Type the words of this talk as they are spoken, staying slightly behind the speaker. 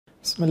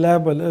بسم الله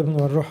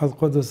والابن والروح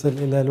القدس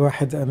الإله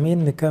الواحد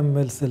أمين.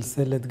 نكمل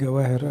سلسلة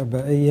جواهر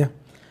أبائية،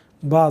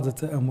 بعض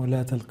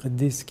تأملات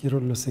القديس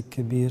كيرلس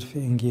الكبير في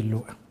إنجيل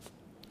لوقا.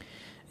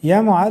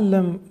 يا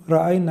معلم،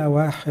 رأينا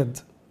واحد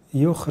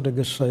يخرج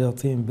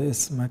الشياطين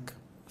باسمك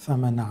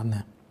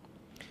فمنعناه.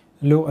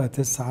 لوقا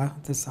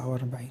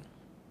 9:49.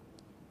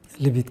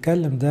 اللي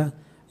بيتكلم ده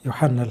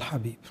يوحنا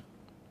الحبيب.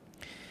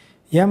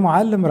 يا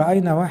معلم،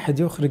 رأينا واحد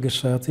يخرج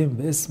الشياطين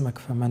باسمك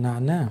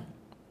فمنعناه.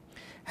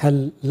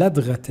 هل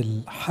لدغة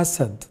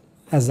الحسد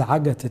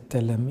أزعجت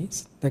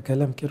التلاميذ؟ ده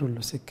كلام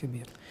كيرلس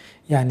الكبير.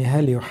 يعني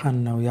هل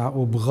يوحنا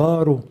ويعقوب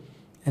غاروا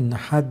إن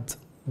حد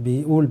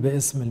بيقول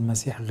باسم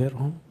المسيح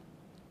غيرهم؟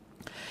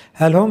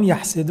 هل هم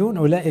يحسدون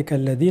أولئك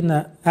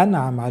الذين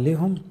أنعم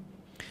عليهم؟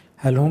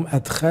 هل هم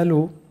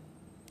أدخلوا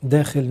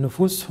داخل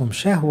نفوسهم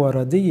شهوة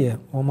ردية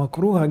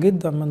ومكروهة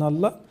جدا من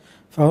الله،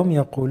 فهم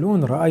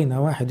يقولون رأينا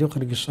واحد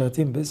يخرج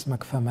الشياطين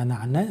باسمك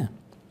فمنعناه؟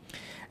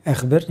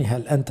 أخبرني،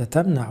 هل أنت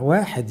تمنع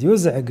واحد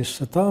يزعج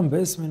الشيطان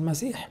باسم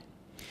المسيح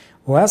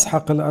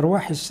ويسحق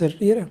الأرواح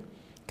الشريرة؟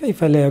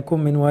 كيف لا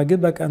يكون من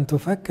واجبك أن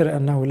تفكر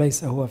أنه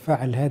ليس هو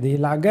فاعل هذه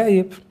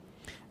العجائب،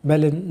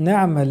 بل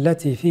النعمة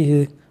التي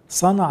فيه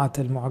صنعت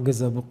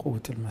المعجزة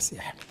بقوة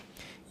المسيح؟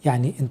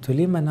 يعني أنتوا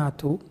ليه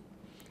منعتوا؟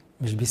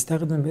 مش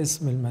بيستخدم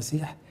باسم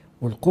المسيح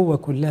والقوة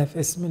كلها في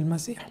اسم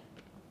المسيح.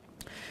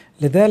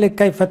 لذلك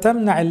كيف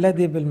تمنع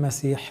الذي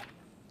بالمسيح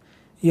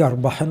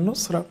يربح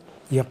النصرة؟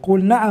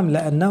 يقول نعم،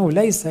 لأنه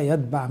ليس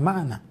يتبع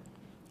معنا.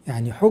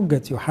 يعني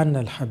حجة يوحنا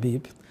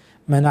الحبيب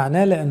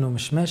منعناه لأنه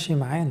مش ماشي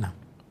معانا.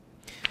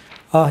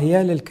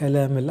 يا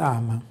للكلام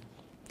الأعمى،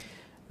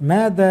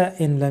 ماذا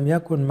إن لم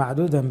يكن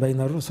معدودا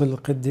بين الرسل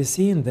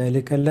القديسين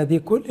ذلك الذي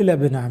كلل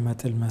بنعمة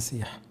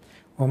المسيح،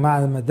 ومع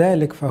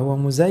ذلك فهو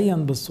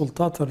مزين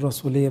بالسلطات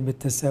الرسولية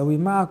بالتساوي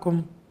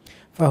معكم،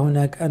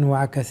 فهناك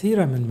أنواع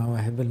كثيرة من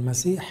مواهب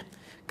المسيح،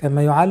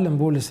 كما يعلم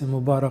بولس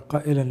المبارك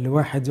قائلا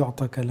لواحد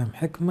يعطى كلام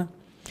حكمة،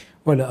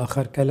 ولا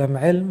آخر كلام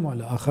علم،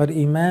 ولا آخر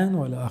إيمان،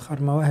 ولا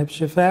آخر مواهب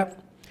شفاء.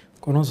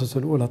 كورنثوس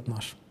الأولى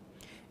 12.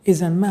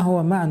 إذا ما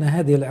هو معنى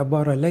هذه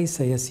العبارة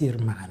ليس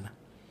يسير معنا؟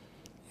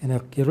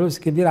 يعني كيرلس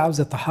كبير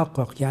عاوز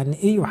يتحقق يعني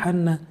إيه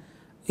يوحنا،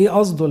 إيه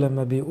قصده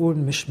لما بيقول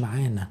مش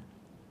معانا،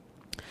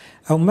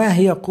 أو ما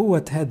هي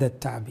قوة هذا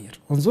التعبير؟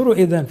 انظروا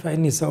إذن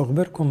فإني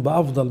سأخبركم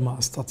بأفضل ما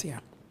أستطيع.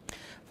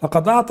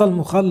 فقد أعطى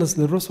المخلص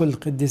للرسل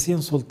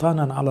القديسين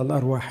سلطانا على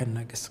الأرواح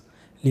النجسة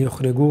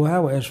ليخرجوها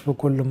ويشفوا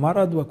كل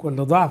مرض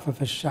وكل ضعف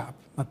في الشعب.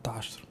 متى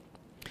 10.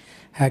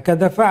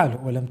 هكذا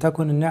فعلوا، ولم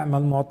تكن النعمة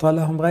المعطاة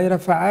لهم غير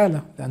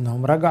فعالة،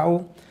 لأنهم رجعوا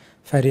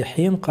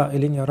فرحين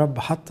قائلين يا رب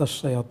حتى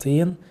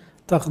الشياطين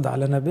تخضع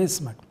لنا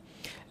باسمك.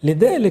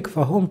 لذلك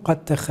فهم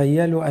قد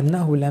تخيلوا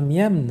أنه لم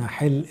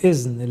يمنح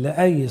الإذن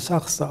لأي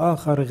شخص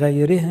آخر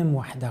غيرهم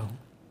وحدهم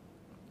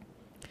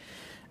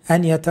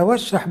أن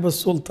يتوشح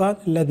بالسلطان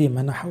الذي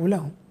منحه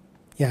لهم.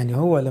 يعني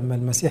هو لما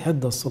المسيح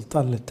ادى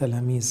السلطان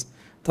للتلاميذ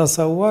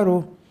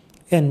تصوروا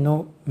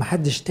انه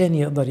محدش تاني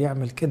يقدر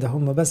يعمل كده،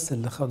 هم بس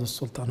اللي خدوا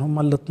السلطان، هم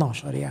ال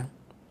 12 يعني.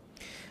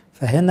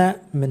 فهنا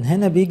من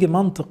هنا بيجي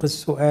منطق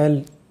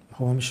السؤال،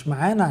 هو مش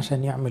معانا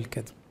عشان يعمل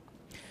كده.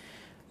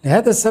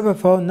 لهذا السبب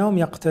فهو انهم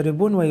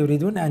يقتربون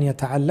ويريدون ان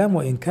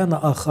يتعلموا، ان كان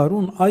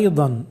اخرون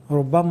ايضا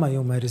ربما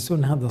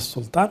يمارسون هذا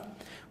السلطان،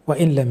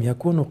 وان لم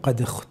يكونوا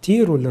قد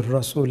اختيروا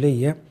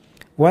للرسولية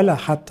ولا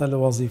حتى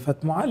لوظيفة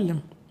معلم.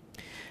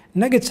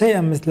 نجد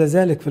شيئا مثل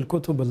ذلك في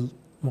الكتب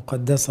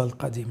المقدسة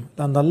القديمة،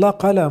 لأن الله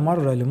قال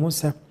مرة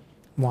لموسى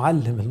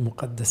معلم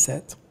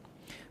المقدسات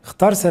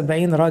اختار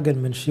 70 راجل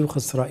من شيوخ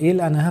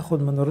إسرائيل، أنا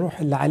هاخد من الروح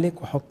اللي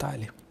عليك وحط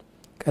عليهم.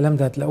 الكلام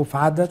ده هتلاقوه في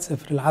عدد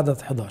سفر العدد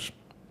 11.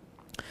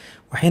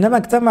 وحينما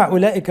اجتمع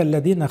أولئك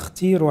الذين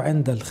اختيروا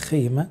عند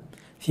الخيمة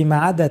فيما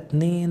عدا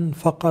 2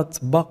 فقط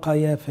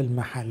بقيا في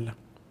المحلة،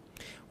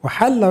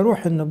 وحل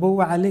روح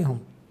النبوة عليهم.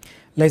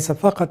 ليس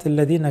فقط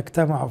الذين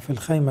اجتمعوا في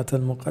الخيمة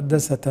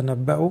المقدسة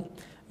تنبأوا،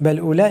 بل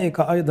أولئك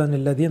أيضا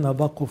الذين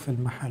بقوا في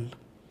المحل.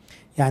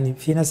 يعني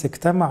في ناس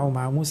اجتمعوا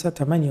مع موسى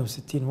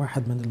 68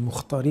 واحد من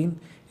المختارين،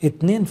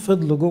 2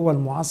 فضلوا جوه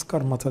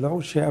المعسكر ما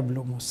طلعوش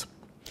يقابلوا موسى.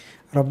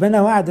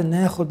 ربنا وعد ان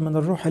ياخد من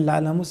الروح اللي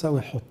على موسى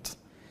ويحط،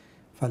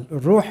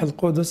 فالروح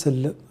القدس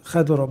اللي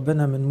خدوا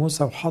ربنا من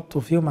موسى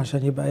وحطوا فيهم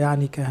عشان يبقى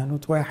يعني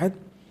كهنوت واحد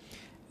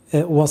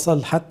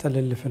وصل حتى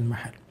للي في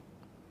المحل.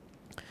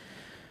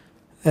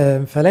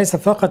 فليس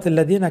فقط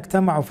الذين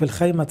اجتمعوا في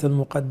الخيمة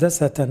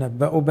المقدسة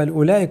تنبأوا، بل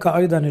أولئك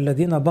أيضا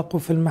الذين بقوا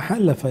في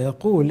المحلة.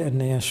 فيقول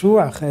أن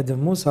يشوع خادم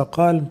موسى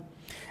قال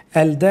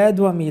ألداد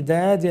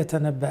وميداد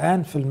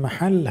يتنبأان في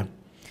المحلة،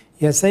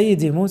 يا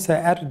سيدي موسى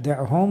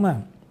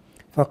أردعهما.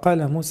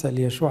 فقال موسى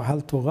ليشوع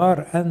هل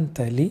تغار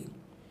أنت لي؟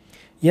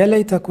 يا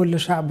ليت كل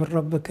شعب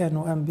الرب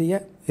كانوا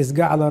أنبياء إذ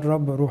جعل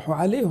الرب روحه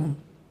عليهم.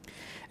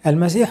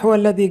 المسيح هو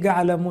الذي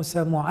جعل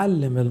موسى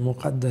معلم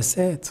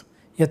المقدسات،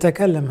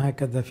 يتكلم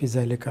هكذا في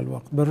ذلك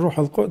الوقت بالروح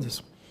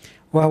القدس،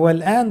 وهو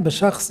الآن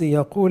بشخص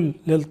يقول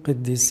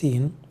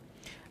للقديسين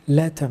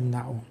لا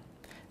تمنعوا،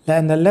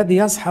 لأن الذي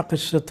يسحق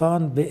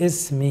الشيطان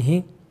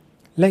باسمه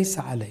ليس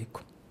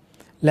عليكم،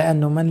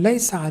 لأنه من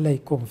ليس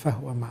عليكم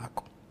فهو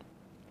معكم.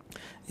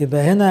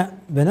 يبقى هنا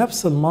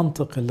بنفس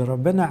المنطق اللي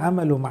ربنا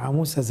عمله مع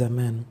موسى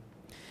زمان،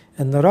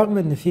 ان رغم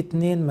ان في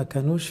 2 ما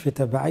كانوش في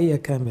تبعية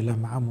كاملة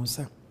مع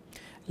موسى،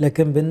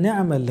 لكن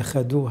بالنعمة اللي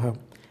خدوها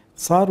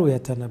صاروا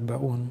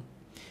يتنبؤون.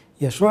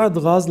 يشوع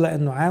اتغاظ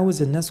لانه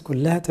عاوز الناس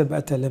كلها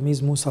تبقى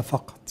تلاميذ موسى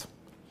فقط،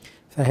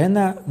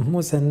 فهنا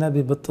موسى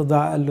النبي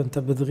باتضاع قال له انت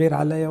بتغير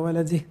عليا يا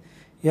ولدي،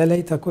 يا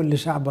ليت كل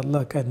شعب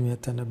الله كانوا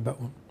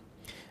يتنبؤون.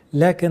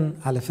 لكن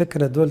على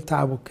فكرة دول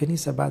تعبوا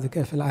الكنيسة بعد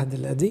كده في العهد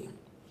القديم.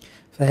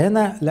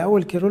 فهنا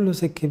لأول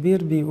كيرلس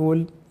الكبير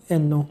بيقول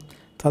انه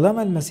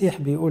طالما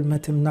المسيح بيقول ما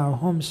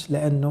تمنعهمش،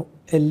 لانه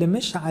اللي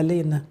مش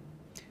علينا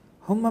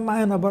هم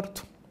معانا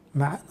برضو،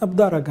 معانا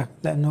بدرجة،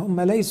 لان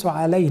هم ليسوا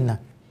علينا،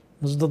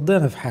 مش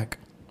ضدنا في حاجة.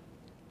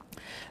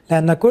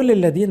 لأن كل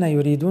الذين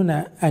يريدون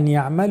أن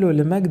يعملوا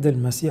لمجد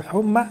المسيح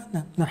هم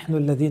معنا، نحن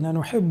الذين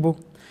نحبه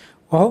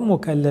وهم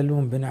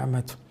مكللون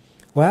بنعمته.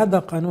 وهذا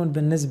قانون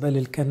بالنسبة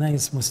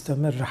للكنائس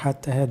مستمر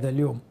حتى هذا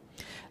اليوم،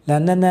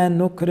 لأننا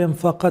نكرم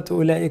فقط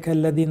أولئك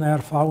الذين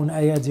يرفعون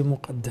أيادي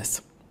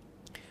مقدسة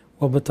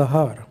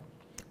وبطهارة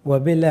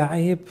وبلا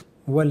عيب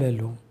ولا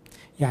لوم.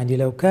 يعني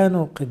لو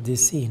كانوا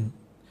قديسين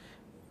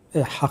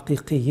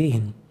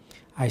حقيقيين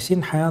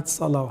عايشين حياة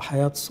صلاة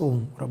وحياة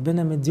صوم،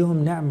 ربنا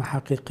مديهم نعمة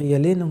حقيقية،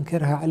 ليه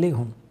ننكرها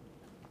عليهم؟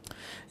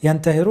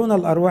 ينتهرون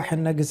الأرواح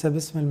النجسة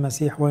باسم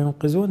المسيح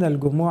وينقذون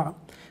الجموع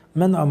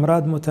من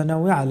أمراض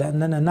متنوعة،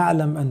 لأننا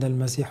نعلم أن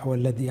المسيح هو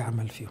الذي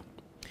يعمل فيهم.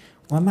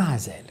 ومع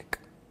ذلك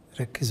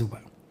ركزوا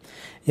بقى،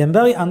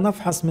 ينبغي أن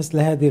نفحص مثل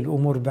هذه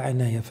الأمور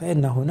بعناية،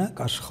 فإن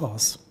هناك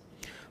أشخاص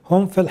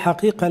هم في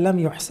الحقيقة لم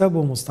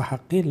يحسبوا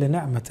مستحقين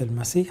لنعمة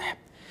المسيح،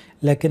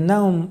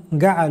 لكنهم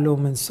جعلوا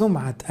من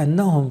سمعة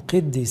أنهم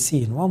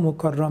قديسين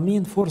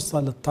ومكرمين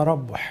فرصة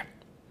للتربح.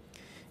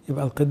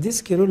 يبقى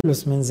القديس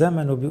كيرلس من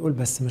زمنه بيقول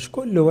بس مش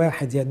كل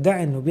واحد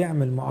يدعي أنه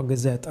بيعمل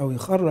معجزات أو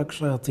يخرج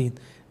شياطين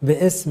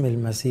باسم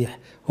المسيح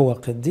هو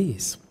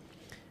قديس.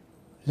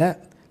 لا،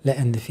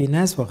 لأن في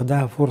ناس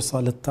واخدها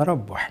فرصة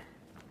للتربح.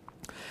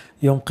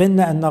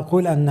 يمكننا أن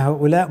نقول أن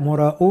هؤلاء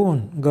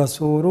مراؤون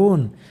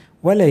جسورون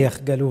ولا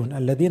يخجلون،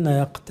 الذين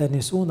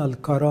يقتنسون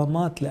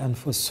الكرامات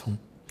لأنفسهم،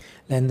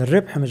 لأن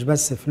الربح مش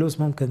بس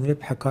فلوس، ممكن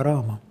ربح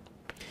كرامة،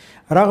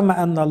 رغم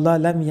أن الله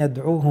لم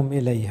يدعوهم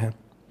إليها،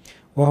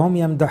 وهم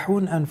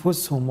يمدحون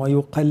أنفسهم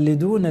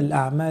ويقلدون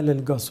الأعمال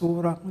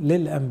الجسورة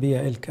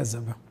للأنبياء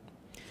الكذبة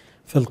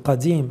في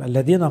القديم،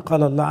 الذين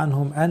قال الله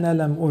عنهم أنا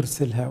لم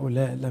أرسل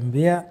هؤلاء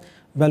الأنبياء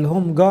بل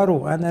هم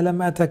جاروا، أنا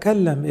لم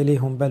أتكلم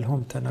إليهم بل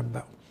هم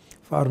تنبأوا،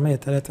 في أرمية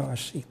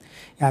 23.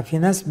 يعني في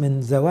ناس من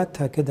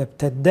ذواتها كده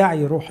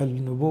بتدعي روح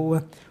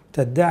النبوة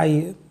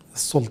وتدعي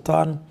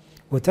السلطان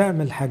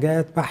وتعمل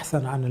حاجات بحثا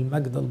عن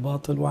المجد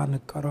الباطل وعن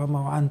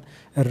الكرامة وعن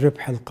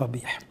الربح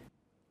القبيح.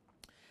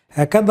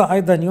 هكذا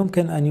أيضا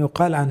يمكن أن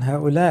يقال عن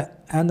هؤلاء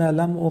أنا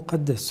لم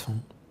أقدسهم،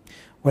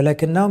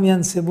 ولكنهم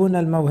ينسبون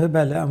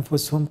الموهبة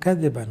لأنفسهم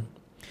كذبا،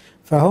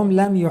 فهم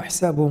لم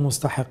يحسبوا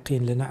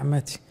مستحقين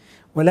لنعمتي،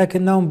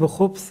 ولكنهم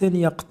بخبث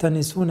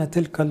يقتنسون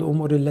تلك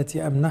الأمور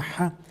التي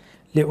أمنحها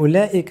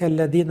لأولئك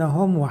الذين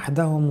هم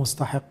وحدهم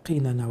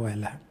مستحقين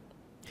نوالها.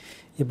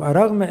 يبقى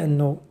رغم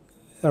أنه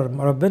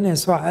ربنا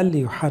يسوع قال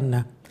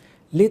ليوحنا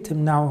ليه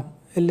تمنعوا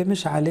اللي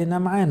مش علينا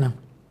معانا،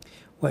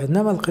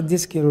 وإنما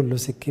القديس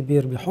كيرلس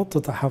الكبير بيحط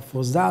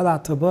تحفظ ده على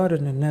اعتبار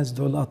أن الناس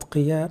دول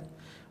أتقياء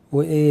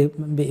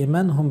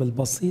وبإيمانهم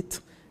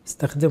البسيط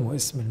استخدموا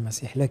اسم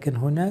المسيح، لكن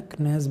هناك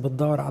ناس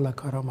بتدور على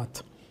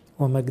كرامته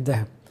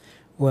ومجدها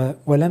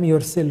ولم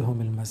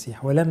يرسلهم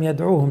المسيح ولم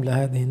يدعوهم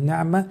لهذه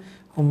النعمة،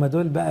 هم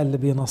دول بقى اللي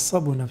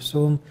بينصبوا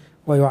نفسهم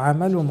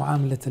ويعاملوا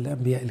معاملة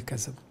الأنبياء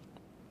الكذب.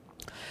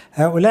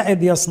 هؤلاء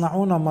إذ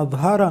يصنعون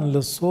مظهرا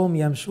للصوم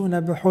يمشون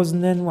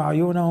بحزن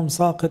وعيونهم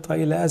ساقطة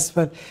إلى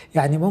أسفل،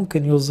 يعني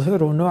ممكن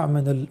يظهروا نوع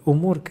من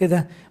الأمور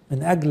كده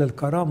من أجل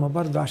الكرامة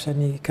برضو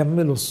عشان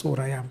يكملوا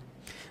الصورة يعني،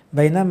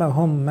 بينما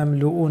هم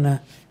مملؤون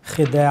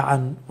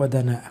خداعا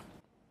ودناء.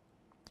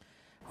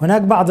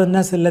 هناك بعض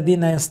الناس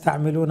الذين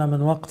يستعملون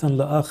من وقت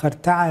لآخر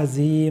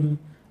تعازيم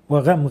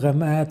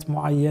وغمغمات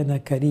معينة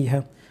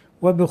كريهة،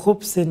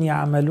 وبخبث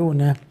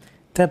يعملون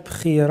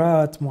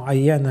تبخيرات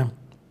معينة،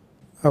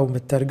 أو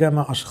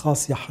بالترجمة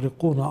أشخاص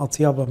يحرقون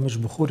أطيابا، مش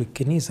بخور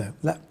الكنيسة،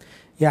 لا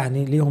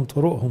يعني ليهم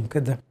طرقهم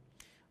كده،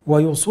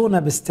 ويوصون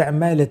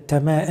باستعمال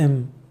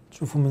التمائم.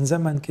 شوفوا من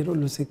زمن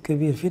كيرلس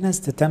الكبير في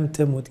ناس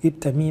تتمتم وتجيب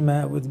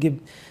تميمة وتجيب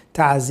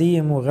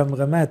تعزيم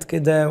وغمغمات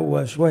كده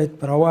وشوية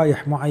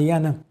روايح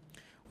معينة،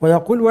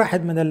 ويقول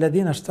واحد من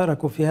الذين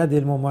اشتركوا في هذه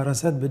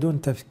الممارسات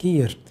بدون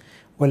تفكير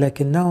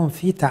ولكنهم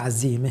في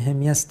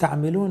تعزيمهم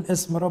يستعملون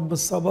اسم رب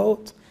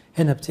الصباوت.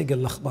 هنا بتيجي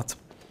اللخبطة،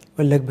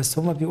 يقول لك بس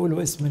هما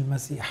بيقولوا اسم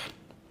المسيح.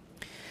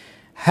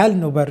 هل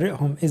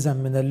نبرئهم إذن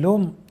من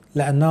اللوم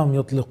لأنهم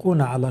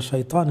يطلقون على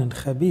شيطان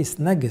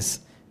خبيث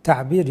نجس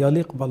تعبير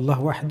يليق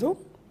بالله وحده،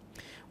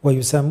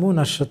 ويسمون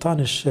الشيطان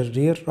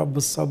الشرير رب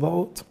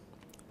الصباوت،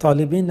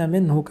 طالبين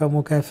منه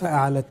كمكافأة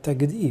على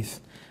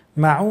التجديف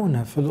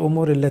معونة في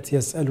الأمور التي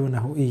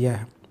يسألونه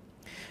إياها؟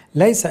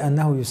 ليس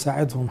أنه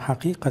يساعدهم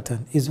حقيقة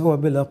إذ هو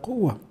بلا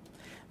قوة،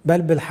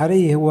 بل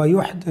بالحري هو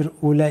يحضر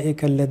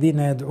أولئك الذين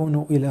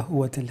يدعون إلى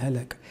هوة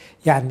الهلاك.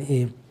 يعني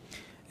إيه؟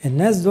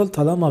 الناس دول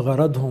طالما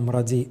غرضهم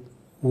رديء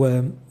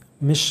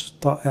ومش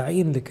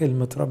طائعين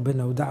لكلمة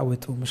ربنا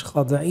ودعوته ومش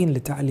خاضعين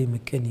لتعليم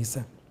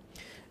الكنيسة،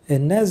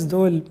 الناس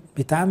دول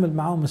بيتعامل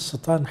معهم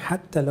الشيطان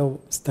حتى لو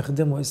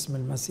استخدموا اسم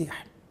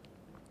المسيح.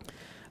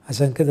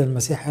 عشان كده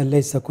المسيح قال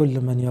ليس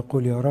كل من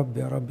يقول يا رب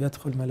يا رب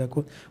يدخل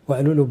ملكوت،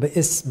 وقالوا له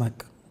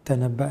باسمك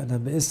تنبأنا،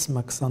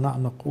 باسمك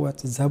صنعنا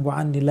قوات، اذهبوا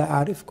عني لا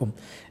أعرفكم.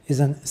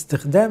 إذا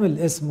استخدام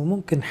الاسم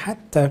ممكن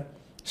حتى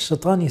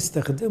الشيطان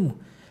يستخدمه،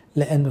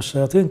 لأن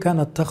الشياطين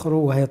كانت تخرج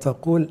وهي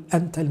تقول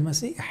أنت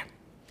المسيح.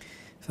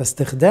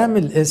 فاستخدام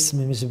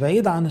الاسم مش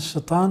بعيد عن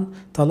الشيطان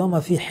طالما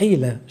في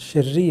حيلة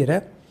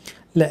شريرة،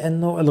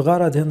 لأنه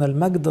الغرض هنا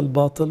المجد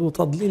الباطل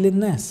وتضليل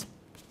الناس.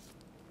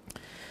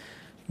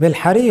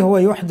 بالحري هو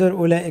يحضر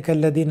أولئك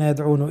الذين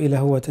يدعون إلى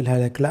هوة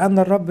الهلاك، لأن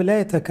الرب لا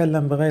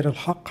يتكلم بغير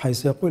الحق،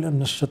 حيث يقول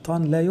أن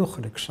الشيطان لا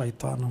يخرج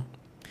شيطانه.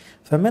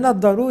 فمن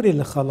الضروري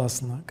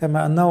لخلاصنا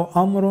كما أنه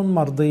أمر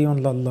مرضي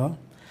لله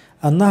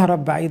أن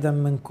نهرب بعيدا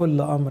من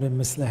كل أمر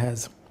مثل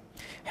هذا.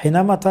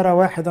 حينما ترى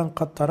واحدا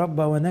قد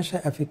تربى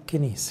ونشأ في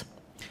الكنيسة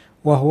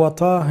وهو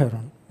طاهر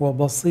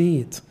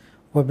وبسيط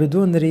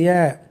وبدون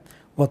رياء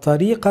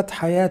وطريقة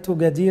حياته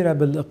جديرة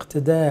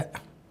بالاقتداء،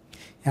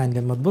 يعني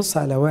لما تبص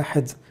على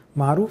واحد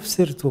معروف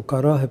سيرته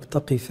كراهب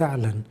تقي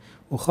فعلا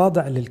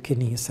وخاضع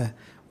للكنيسة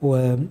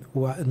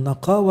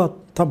والنقاوة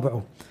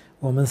طبعه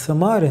ومن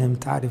ثمارهم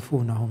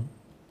تعرفونهم،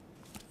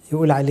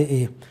 يقول عليه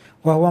إيه؟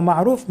 وهو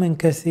معروف من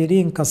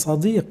كثيرين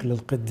كصديق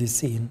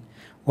للقديسين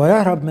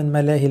ويهرب من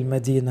ملاهي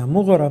المدينة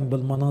مغرم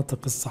بالمناطق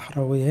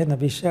الصحراوية. هنا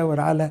بيشاور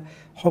على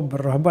حب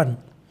الرهبان،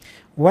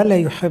 ولا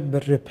يحب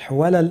الربح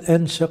ولا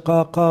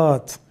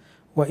الانشقاقات،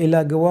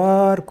 وإلى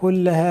جوار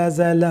كل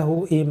هذا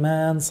له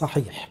إيمان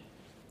صحيح.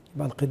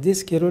 يبقى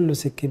القديس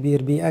كيرلس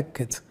الكبير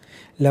بيأكد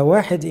لو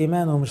واحد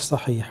إيمانه مش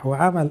صحيح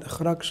وعمل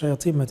إخراج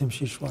شياطين ما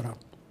تمشيش وراه،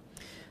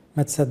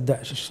 ما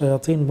تصدقش.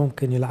 الشياطين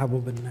ممكن يلعبوا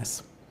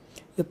بالناس،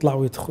 يطلع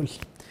ويدخل،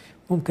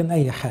 ممكن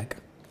أي حاجة.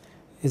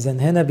 إذن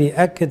هنا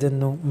بيأكد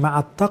أنه مع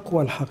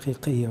التقوى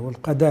الحقيقية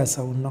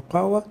والقداسة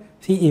والنقاوة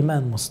في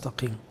إيمان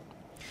مستقيم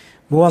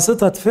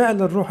بواسطة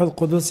فعل الروح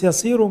القدس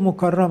يصير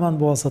مكرما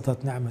بواسطة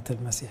نعمة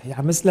المسيح.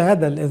 يعني مثل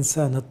هذا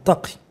الإنسان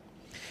التقي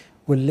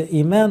واللي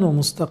إيمانه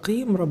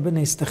مستقيم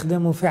ربنا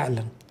يستخدمه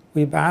فعلا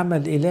ويبقى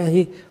عمل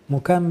إلهي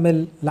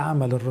مكمل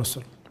لعمل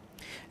الرسل،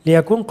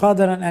 ليكون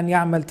قادرا أن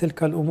يعمل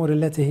تلك الأمور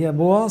التي هي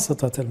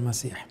بواسطة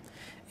المسيح.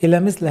 إلى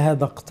مثل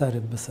هذا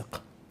اقترب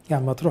بثقة.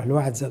 يعني ما تروح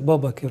لواحد زي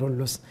بابا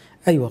كيرلس،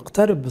 أيوة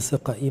اقترب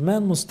بثقة،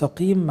 إيمان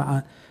مستقيم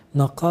مع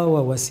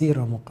نقاوة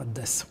وسيرة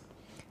مقدسة.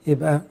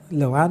 يبقى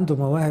لو عنده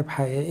مواهب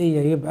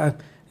حقيقية يبقى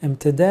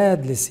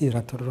امتداد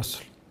لسيرة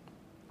الرسل،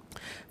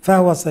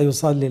 فهو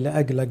سيصلي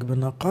لأجلك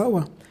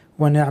بنقاوة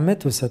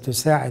ونعمته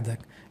ستساعدك،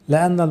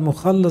 لأن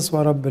المخلص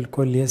ورب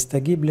الكل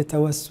يستجيب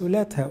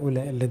لتوسلات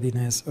هؤلاء الذين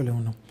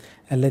يسألونه،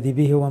 الذي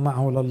به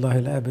ومعه لله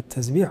الآب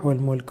التسبيح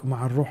والملك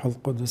مع الروح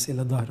القدس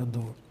إلى دهر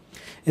الدهور.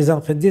 إذا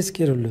القديس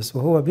كيرلس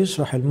وهو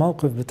بيشرح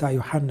الموقف بتاع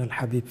يوحنا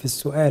الحبيب في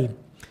السؤال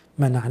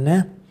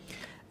منعناه،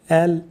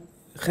 قال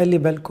خلي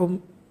بالكم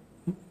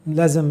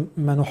لازم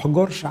ما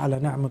نحجرش على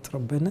نعمة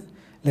ربنا،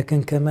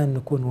 لكن كمان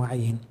نكون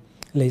واعيين.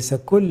 ليس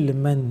كل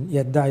من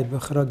يدعي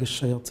بإخراج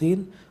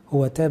الشياطين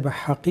هو تابع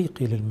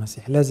حقيقي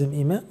للمسيح، لازم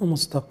إيمانه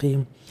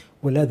مستقيم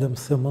ولازم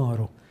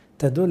ثماره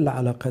تدل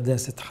على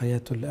قداسة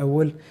حياته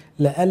الأول،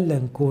 لألا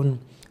نكون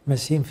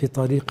ماشيين في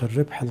طريق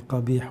الربح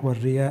القبيح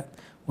والرياء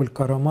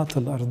والكرامات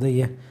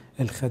الأرضية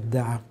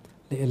الخداعة.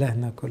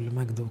 لإلهنا كل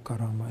مجد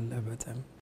وكرامة الأبد.